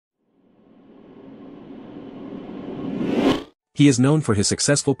He is known for his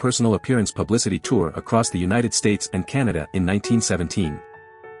successful personal appearance publicity tour across the United States and Canada in 1917.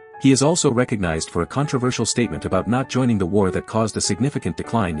 He is also recognized for a controversial statement about not joining the war that caused a significant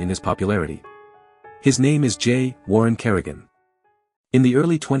decline in his popularity. His name is J.WarrenKerrigan. In the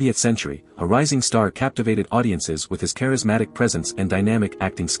early 20th century, a rising star captivated audiences with his charismatic presence and dynamic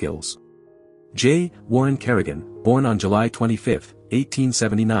acting skills. J.WarrenKerrigan, born on July 25,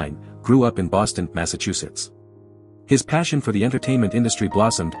 1879, grew up in Boston, Massachusetts. His passion for the entertainment industry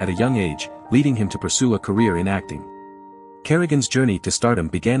blossomed at a young age, leading him to pursue a career in acting. Kerrigan's journey to stardom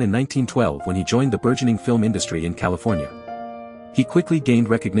began in 1912 when he joined the burgeoning film industry in California. He quickly gained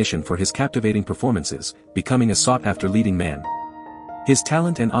recognition for his captivating performances, becoming a sought-after leading man. His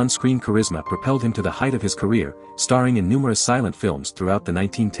talent and on-screen charisma propelled him to the height of his career, starring in numerous silent films throughout the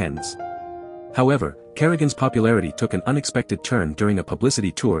 1910s. However, Kerrigan's popularity took an unexpected turn during a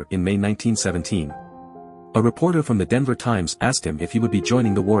publicity tour in May 1917. A reporter from the Denver Times asked him if he would be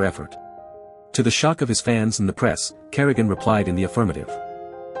joining the war effort. To the shock of his fans and the press, Kerrigan replied in the affirmative.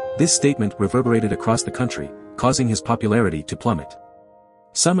 This statement reverberated across the country, causing his popularity to plummet.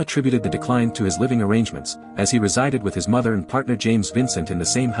 Some attributed the decline to his living arrangements, as he resided with his mother and partner James Vincent in the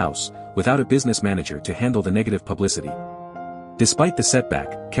same house, without a business manager to handle the negative publicity. Despite the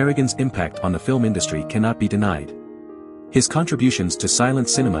setback, Kerrigan's impact on the film industry cannot be denied. His contributions to silent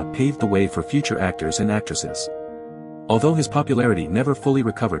cinema paved the way for future actors and actresses. Although his popularity never fully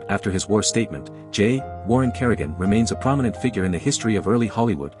recovered after his war statement, J.WarrenKerrigan remains a prominent figure in the history of early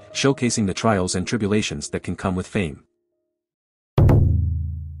Hollywood, showcasing the trials and tribulations that can come with fame.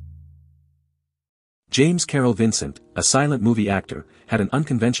 James Carroll Vincent, a silent movie actor, had an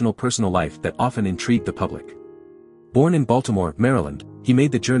unconventional personal life that often intrigued the public. Born in Baltimore, Maryland, he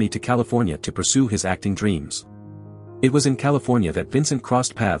made the journey to California to pursue his acting dreams. It was in California that Vincent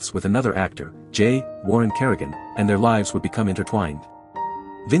crossed paths with another actor, J.WarrenKerrigan, and their lives would become intertwined.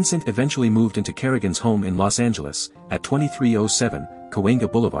 Vincent eventually moved into Kerrigan's home in Los Angeles, at 2307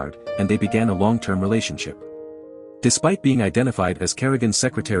 Cahuenga Boulevard, and they began a long-term relationship. Despite being identified as Kerrigan's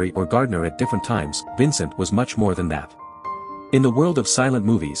secretary or gardener at different times, Vincent was much more than that. In the world of silent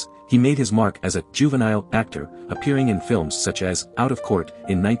movies, he made his mark as a juvenile actor, appearing in films such as Out of Court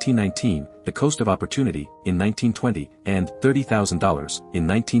in 1919, The Coast of Opportunity in 1920, and $30,000 in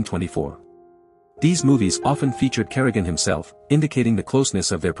 1924. These movies often featured Kerrigan himself, indicating the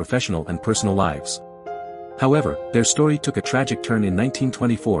closeness of their professional and personal lives. However, their story took a tragic turn in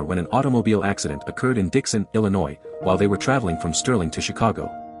 1924 when an automobile accident occurred in Dixon, Illinois, while they were traveling from Sterling to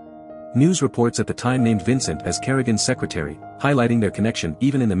Chicago. News reports at the time named Vincent as Kerrigan's secretary, highlighting their connection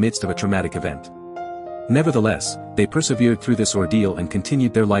even in the midst of a traumatic event. Nevertheless, they persevered through this ordeal and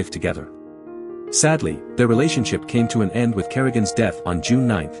continued their life together. Sadly, their relationship came to an end with Kerrigan's death on June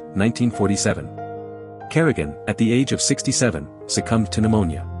 9, 1947. Kerrigan, at the age of 67, succumbed to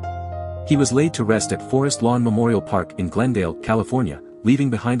pneumonia. He was laid to rest at Forest Lawn Memorial Park in Glendale, California, leaving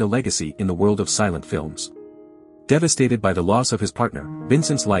behind a legacy in the world of silent films. Devastated by the loss of his partner,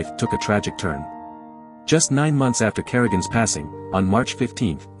 Vincent's life took a tragic turn. Just 9 months after Kerrigan's passing, on March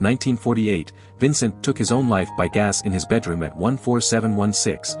 15, 1948, Vincent took his own life by gas in his bedroom at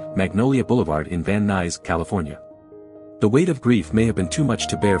 14716 Magnolia Boulevard in Van Nuys, California. The weight of grief may have been too much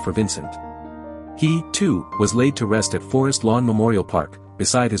to bear for Vincent. He, too, was laid to rest at Forest Lawn Memorial Park,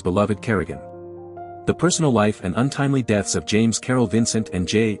 beside his beloved Kerrigan. The personal life and untimely deaths of James Carroll Vincent and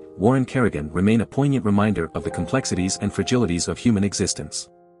J.WarrenKerrigan remain a poignant reminder of the complexities and fragilities of human existence.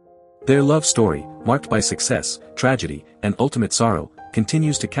 Their love story, marked by success, tragedy, and ultimate sorrow,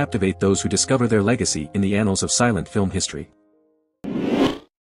 continues to captivate those who discover their legacy in the annals of silent film history.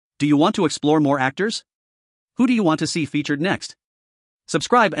 Do you want to explore more actors? Who do you want to see featured next?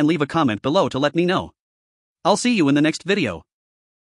 Subscribe and leave a comment below to let me know. I'll see you in the next video.